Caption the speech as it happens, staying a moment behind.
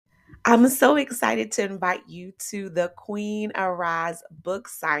I'm so excited to invite you to the Queen Arise book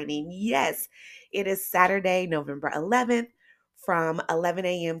signing. Yes, it is Saturday, November 11th from 11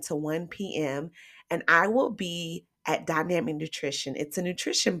 a.m. to 1 p.m. And I will be at Dynamic Nutrition. It's a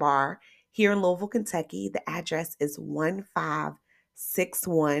nutrition bar here in Louisville, Kentucky. The address is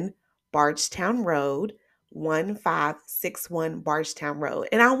 1561 Bardstown Road. 1561 Bardstown Road.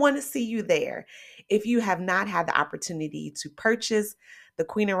 And I want to see you there. If you have not had the opportunity to purchase the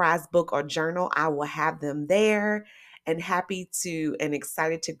Queen Arise book or journal, I will have them there and happy to and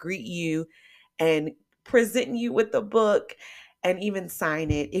excited to greet you and present you with the book and even sign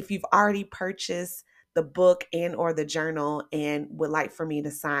it. If you've already purchased the book and or the journal and would like for me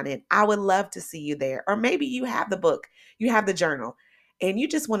to sign it, I would love to see you there. Or maybe you have the book, you have the journal, and you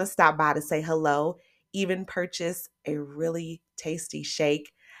just want to stop by to say hello, even purchase a really tasty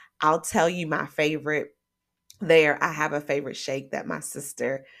shake. I'll tell you my favorite there. I have a favorite shake that my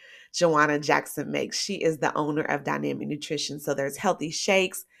sister Joanna Jackson makes. She is the owner of Dynamic Nutrition. So there's healthy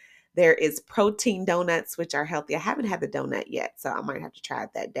shakes. There is protein donuts, which are healthy. I haven't had the donut yet, so I might have to try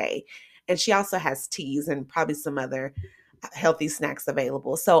it that day. And she also has teas and probably some other healthy snacks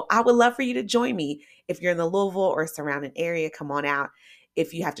available. So I would love for you to join me. If you're in the Louisville or surrounding area, come on out.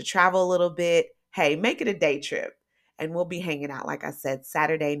 If you have to travel a little bit, hey, make it a day trip. And we'll be hanging out, like I said,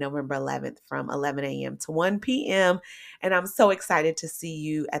 Saturday, November 11th from 11 a.m. to 1 p.m. And I'm so excited to see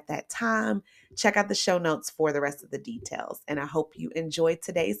you at that time. Check out the show notes for the rest of the details. And I hope you enjoyed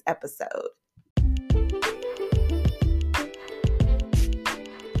today's episode.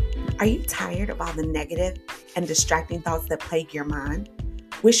 Are you tired of all the negative and distracting thoughts that plague your mind?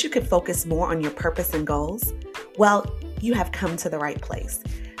 Wish you could focus more on your purpose and goals? Well, you have come to the right place.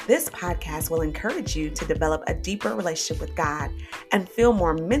 This podcast will encourage you to develop a deeper relationship with God and feel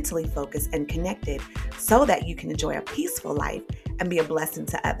more mentally focused and connected so that you can enjoy a peaceful life and be a blessing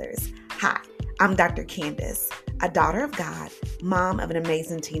to others. Hi, I'm Dr. Candace, a daughter of God, mom of an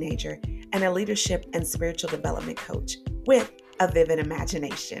amazing teenager, and a leadership and spiritual development coach with a vivid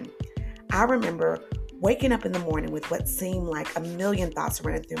imagination. I remember waking up in the morning with what seemed like a million thoughts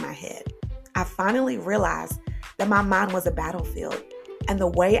running through my head. I finally realized that my mind was a battlefield, and the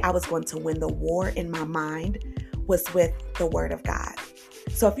way I was going to win the war in my mind was with the Word of God.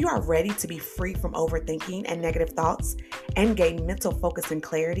 So if you are ready to be free from overthinking and negative thoughts and gain mental focus and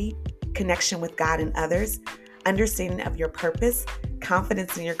clarity, connection with God and others, understanding of your purpose,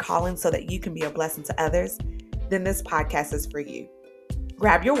 confidence in your calling so that you can be a blessing to others, then this podcast is for you.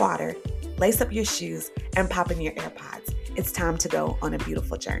 Grab your water, lace up your shoes, and pop in your AirPods. It's time to go on a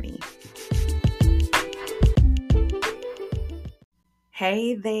beautiful journey.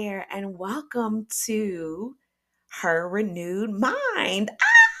 Hey there, and welcome to Her Renewed Mind.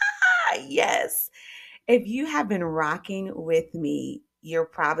 Yes. If you have been rocking with me, you're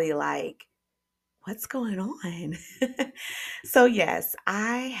probably like, what's going on? So yes,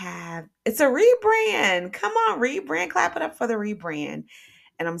 it's a rebrand. Come on, rebrand, clap it up for the rebrand.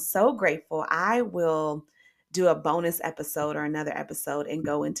 And I'm so grateful. I will do a bonus episode or another episode and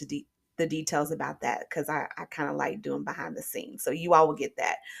go into the details about that because I kind of like doing behind the scenes. So you all will get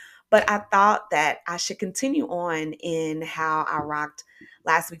that. But I thought that I should continue on in how I rocked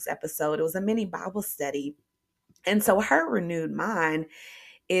last week's episode. It was a mini Bible study. And so Her Renewed Mind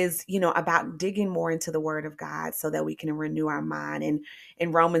is, about digging more into the Word of God so that we can renew our mind. And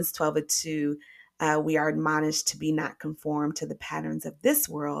in Romans 12:2, we are admonished to be not conformed to the patterns of this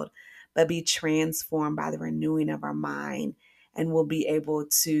world, but be transformed by the renewing of our mind. And we'll be able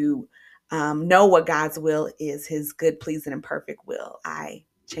to know what God's will is, his good, pleasing, and perfect will. I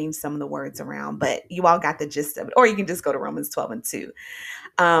changed some of the words around, but you all got the gist of it. Or you can just go to Romans 12:2.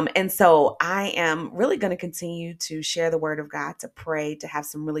 And so I am really going to continue to share the Word of God, to pray, to have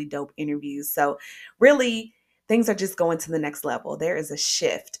some really dope interviews. So really, things are just going to the next level. There is a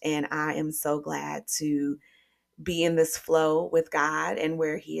shift, and I am so glad to be in this flow with God and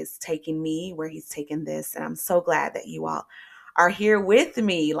where he is taking me, where he's taking this. And I'm so glad that you all are here with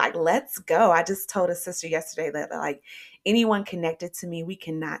me. Like, let's go. I just told a sister yesterday that like anyone connected to me, we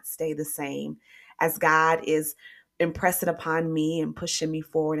cannot stay the same. As God is impressing upon me and pushing me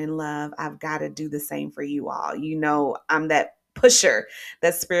forward in love, I've got to do the same for you all. I'm that pusher,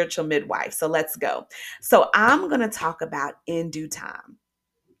 that spiritual midwife. So let's go. So I'm going to talk about In Due Time.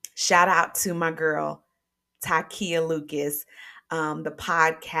 Shout out to my girl, Takia Lucas, the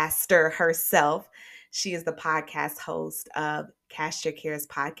podcaster herself. She is the podcast host of Cast Your Cares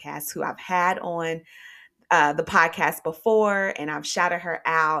podcast, who I've had on the podcast before, and I've shouted her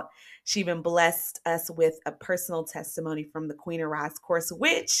out. She even blessed us with a personal testimony from the Queen Arise course,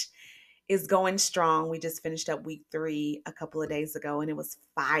 which is going strong. We just finished up week 3 a couple of days ago and it was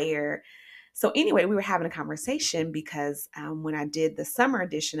fire. So, anyway, we were having a conversation because when I did the summer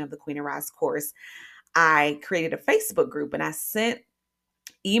edition of the Queen of Rise course, I created a Facebook group and I sent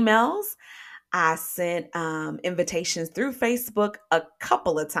emails. I sent invitations through Facebook a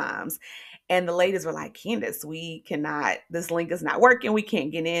couple of times. And the ladies were like, Candace, we cannot, this link is not working. We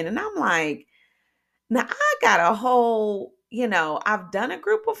can't get in. And I'm like, now I got a whole, I've done a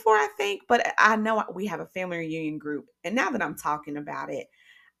group before, I think, but I know we have a family reunion group. And now that I'm talking about it,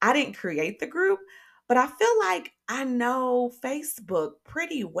 I didn't create the group, but I feel like I know Facebook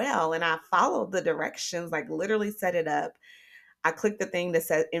pretty well. And I followed the directions, like literally set it up. I clicked the thing that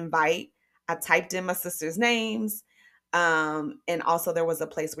said invite. I typed in my sister's names. And also there was a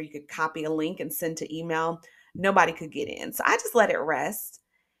place where you could copy a link and send to email. Nobody could get in. So I just let it rest,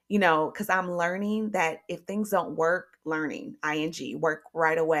 because I'm learning that if things don't work, work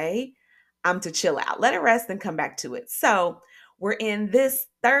right away, I'm to chill out, let it rest and come back to it. So we're in this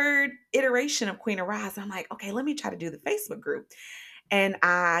third iteration of Queen Arise. I'm like, okay, let me try to do the Facebook group. And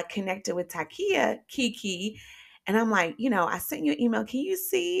I connected with Takia Kiki. And I'm like, I sent you an email. Can you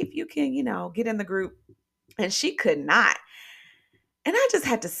see if you can, get in the group? And she could not. And I just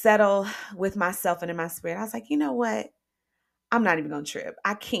had to settle with myself and in my spirit. I was like, you know what? I'm not even going to trip.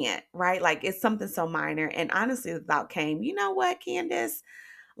 I can't, right? Like it's something so minor. And honestly, the thought came, you know what, Candace?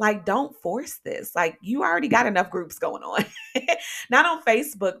 Like, don't force this. Like, you already got enough groups going on, not on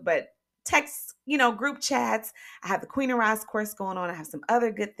Facebook, but text, group chats. I have the Queen of Rise course going on. I have some other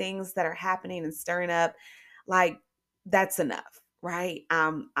good things that are happening and stirring up. Like, that's enough, right?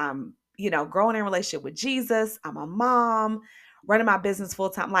 I'm, growing in relationship with Jesus. I'm a mom, running my business full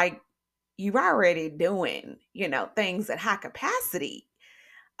time. Like, you're already doing, things at high capacity.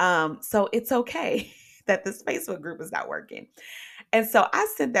 So it's okay that this Facebook group is not working. And so I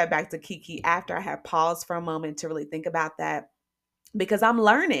sent that back to Kiki after I had paused for a moment to really think about that because I'm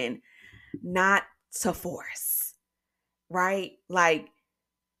learning not to force, right? Like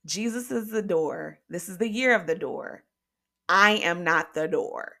Jesus is the door. This is the year of the door. I am not the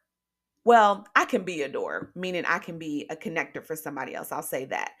door. Well, I can be a door, meaning I can be a connector for somebody else. I'll say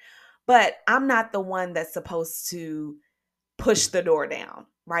that. But I'm not the one that's supposed to push the door down,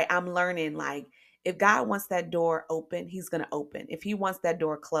 right? I'm learning like if God wants that door open, he's going to open. If he wants that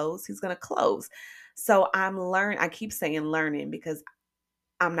door closed, he's going to close. So I keep saying learning because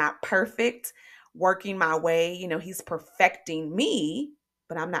I'm not perfect, working my way, he's perfecting me,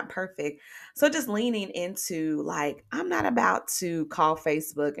 but I'm not perfect. So just leaning into like I'm not about to call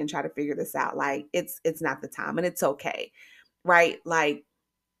Facebook and try to figure this out. Like it's not the time and it's okay. Right? Like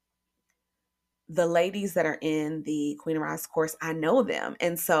the ladies that are in the Queen of Rise course, I know them.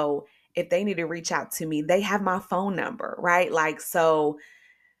 And so if they need to reach out to me, they have my phone number, right? Like, so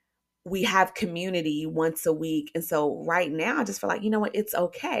we have community once a week. And so right now, I just feel like, you know what, it's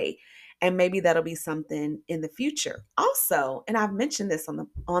okay. And maybe that'll be something in the future. Also, and I've mentioned this on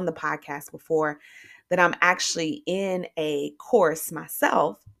the podcast before, that I'm actually in a course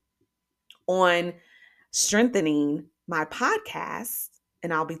myself on strengthening my podcast.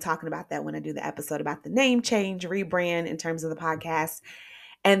 And I'll be talking about that when I do the episode about the name change, rebrand in terms of the podcast.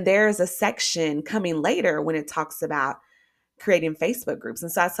 And there's a section coming later when it talks about creating Facebook groups.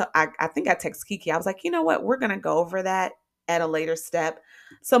 And so I think I text Kiki. I was like, you know what? We're going to go over that at a later step.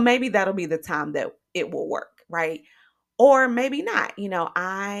 So maybe that'll be the time that it will work, right? Or maybe not.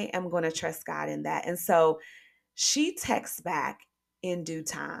 I am going to trust God in that. And so she texts back in due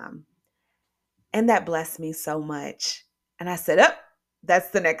time. And that blessed me so much. And I said, oh, that's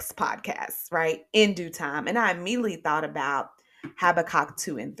the next podcast, right? In due time. And I immediately thought about Habakkuk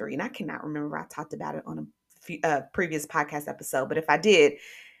 2 and 3. And I cannot remember, I talked about it on a previous podcast episode. But if I did,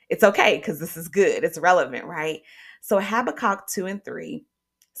 it's okay because this is good. It's relevant, right? So Habakkuk 2 and 3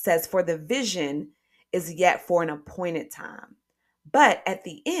 says, for the vision is yet for an appointed time, but at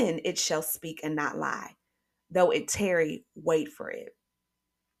the end it shall speak and not lie. Though it tarry, wait for it,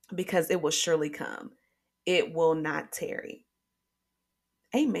 because it will surely come. It will not tarry.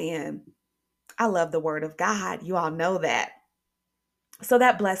 Amen. I love the word of God. You all know that. So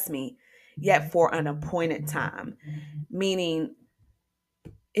that blessed me, yet for an appointed time, meaning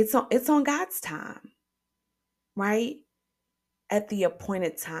it's on God's time, right? At the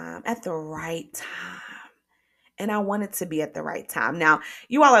appointed time, at the right time. And I want it to be at the right time. Now,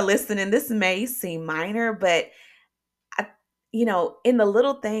 you all are listening. This may seem minor, but in the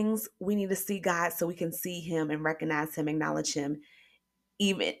little things, we need to see God so we can see him and recognize him, acknowledge him,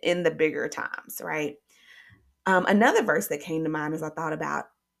 even in the bigger times, right? Another verse that came to mind as I thought about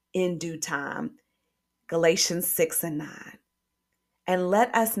in due time, Galatians 6 and 9. And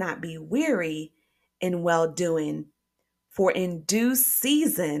let us not be weary in well doing, for in due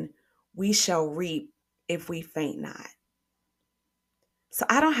season we shall reap if we faint not. So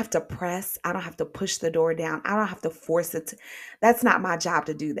I don't have to press. I don't have to push the door down. I don't have to force it. That's not my job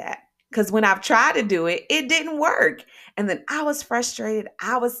to do that. Because when I've tried to do it, it didn't work. And then I was frustrated.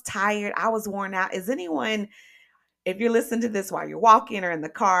 I was tired. I was worn out. Is anyone, if you're listening to this while you're walking or in the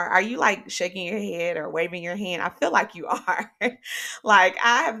car, are you like shaking your head or waving your hand? I feel like you are. Like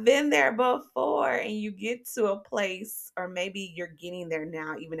I have been there before, and you get to a place, or maybe you're getting there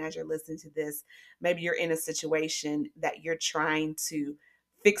now, even as you're listening to this. Maybe you're in a situation that you're trying to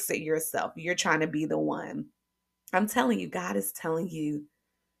fix it yourself. You're trying to be the one. I'm telling you, God is telling you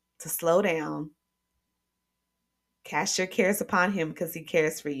to slow down, cast your cares upon Him because He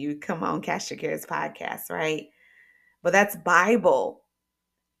cares for you. Come on, Cast Your Cares podcast, right? But that's Bible.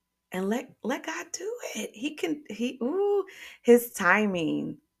 And let God do it. His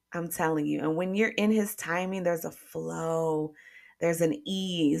timing, I'm telling you. And when you're in his timing, there's a flow, there's an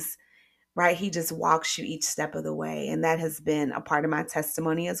ease, right? He just walks you each step of the way. And that has been a part of my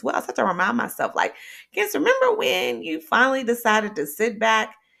testimony as well. So I have to remind myself, like, kids, remember when you finally decided to sit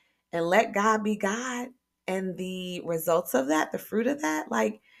back and let God be God? And the results of that, the fruit of that,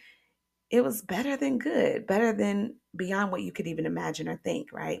 like, it was better than good, better than beyond what you could even imagine or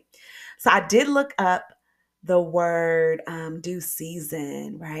think, right? So I did look up the word due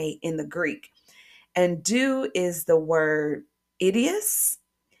season, right, in the Greek. And due is the word idios,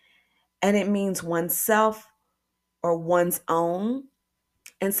 and it means oneself or one's own.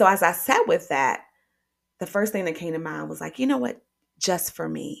 And so as I sat with that, the first thing that came to mind was like, you know what? Just for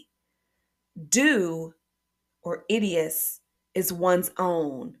me. Due or idios is one's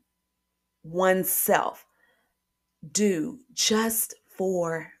own, oneself. Do just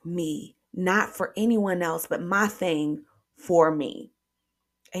for me, not for anyone else, but my thing for me.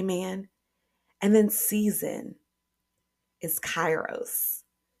 Amen. And then season is kairos,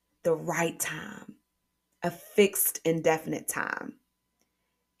 the right time, a fixed indefinite time.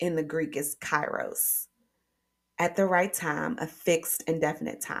 In the Greek is kairos, at the right time, a fixed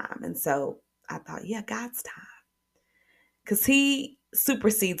indefinite time. And so I thought, yeah, God's time, because he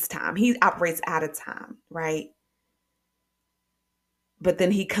supersedes time. He operates out of time, right? But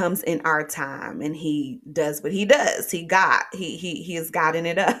then he comes in our time and he does what he does. He is godding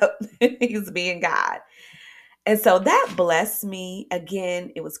it up. He's being God. And so that blessed me.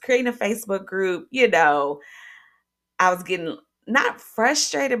 Again, it was creating a Facebook group. I was getting not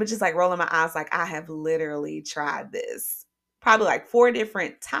frustrated, but just like rolling my eyes, like I have literally tried this probably like 4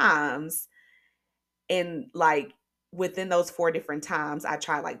 different times. And like within those 4 different times, I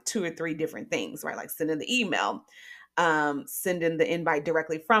tried like 2 or 3 different things, right? Like sending the email, sending the invite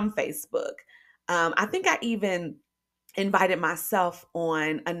directly from Facebook. I think I even invited myself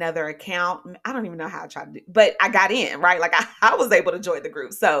on another account. I don't even know how I tried to do, but I got in, right? Like I was able to join the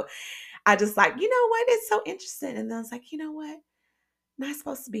group. So I just like, you know what? It's so interesting. And then I was like, you know what? I'm not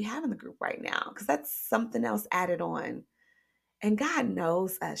supposed to be having the group right now because that's something else added on. And God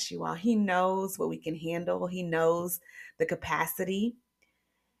knows us, you all. He knows what we can handle. He knows the capacity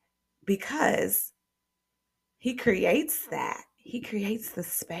because he creates that. He creates the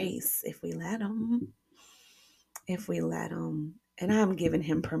space if we let him. If we let him. And I'm giving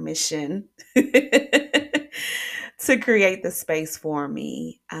him permission to create the space for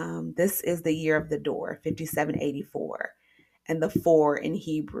me. This is the year of the door, 5784. And the 4 in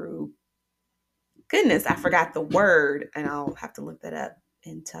Hebrew, goodness, I forgot the word, and I'll have to look that up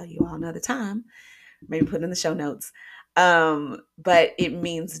and tell you all another time. Maybe put in the show notes. But it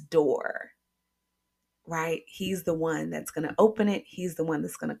means door, right? He's the one that's going to open it. He's the one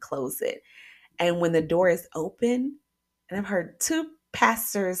that's going to close it. And when the door is open, and I've heard 2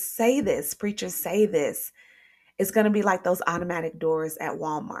 pastors say this, preachers say this, it's going to be like those automatic doors at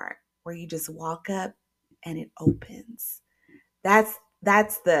Walmart where you just walk up and it opens. That's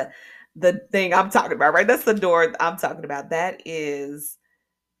the thing I'm talking about, right? That's the door I'm talking about. That is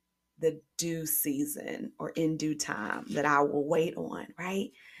the due season or in due time that I will wait on, right?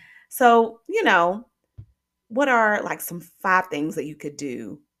 So, what are like some 5 things that you could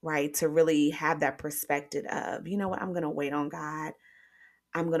do, right, to really have that perspective of, you know what, I'm going to wait on God.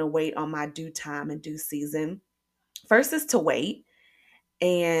 I'm going to wait on my due time and due season. First is to wait.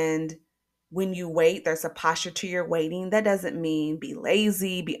 And when you wait, there's a posture to your waiting. That doesn't mean be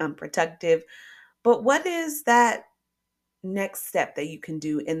lazy, be unproductive. But what is that next step that you can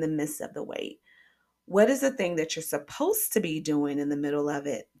do in the midst of the wait? What is the thing that you're supposed to be doing in the middle of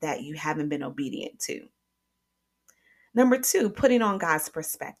it that you haven't been obedient to? Number 2, putting on God's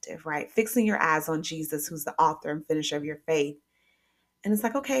perspective, right? Fixing your eyes on Jesus, who's the author and finisher of your faith. And it's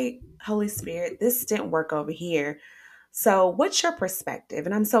like, okay, Holy Spirit, this didn't work over here. So what's your perspective?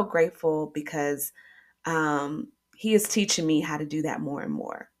 And I'm so grateful because he is teaching me how to do that more and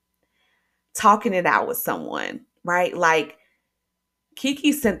more. Talking it out with someone, right? Like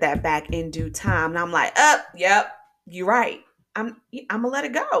Kiki sent that back in due time. And I'm like, yep, you're right. I'm gonna let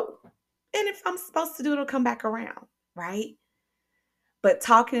it go. And if I'm supposed to do it, it'll come back around, right? But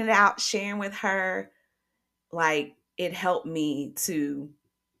talking it out, sharing with her, like it helped me to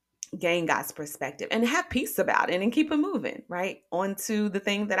gain God's perspective and have peace about it and keep it moving, right? On to the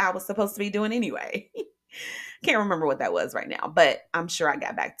thing that I was supposed to be doing anyway. Can't remember what that was right now, but I'm sure I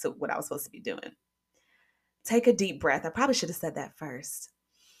got back to what I was supposed to be doing. Take a deep breath. I probably should have said that first.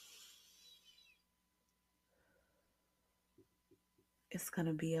 It's going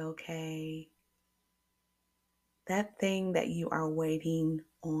to be okay. That thing that you are waiting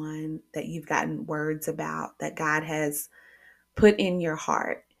on, that you've gotten words about, that God has put in your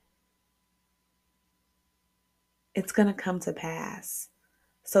heart, it's going to come to pass.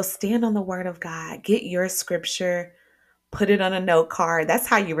 So stand on the word of God. Get your scripture, put it on a note card. That's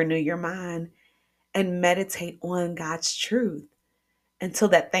how you renew your mind, and meditate on God's truth until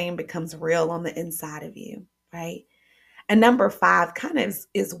that thing becomes real on the inside of you, right? And number 5 kind of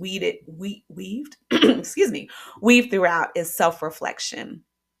is weaved, excuse me, weaved throughout is self-reflection,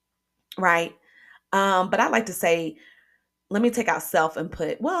 right? But I like to say, let me take out self and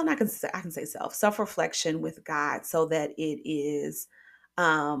put, well, I can say self-reflection with God so that it is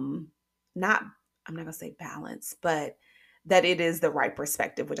not, I'm not gonna say balance, but that it is the right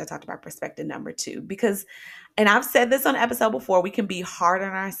perspective, which I talked about perspective number 2. Because, and I've said this on an episode before, we can be hard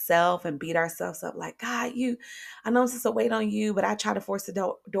on ourselves and beat ourselves up like, God, I know this is a weight on you, but I try to force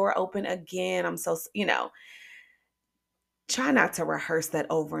the door open again. I'm so, try not to rehearse that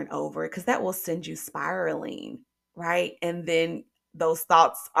over and over because that will send you spiraling, right? And then those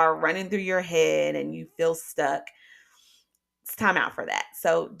thoughts are running through your head and you feel stuck. It's time out for that.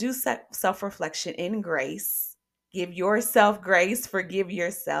 So do self-reflection in grace. Give yourself grace, forgive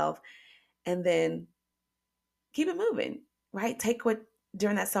yourself, and then keep it moving, right? Take what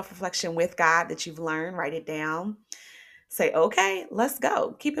during that self-reflection with God that you've learned, write it down. Say, okay, let's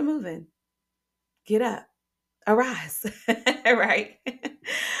go. Keep it moving. Get up. Arise. Right?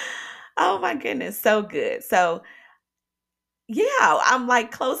 Oh my goodness. So good. So yeah, I'm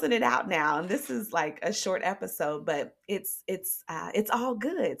like closing it out now. And this is like a short episode, but it's all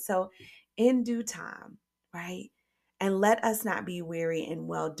good. So in due time, right? And let us not be weary in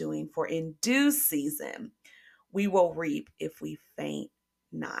well doing, for in due season we will reap if we faint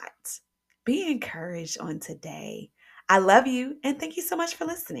not. Be encouraged on today. I love you and thank you so much for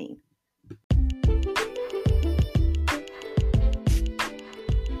listening.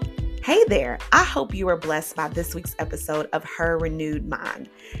 Hey there, I hope you were blessed by this week's episode of Her Renewed Mind.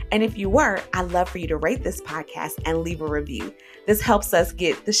 And if you were, I'd love for you to rate this podcast and leave a review. This helps us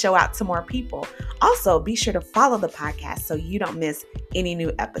get the show out to more people. Also, be sure to follow the podcast so you don't miss any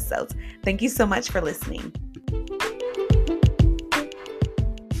new episodes. Thank you so much for listening.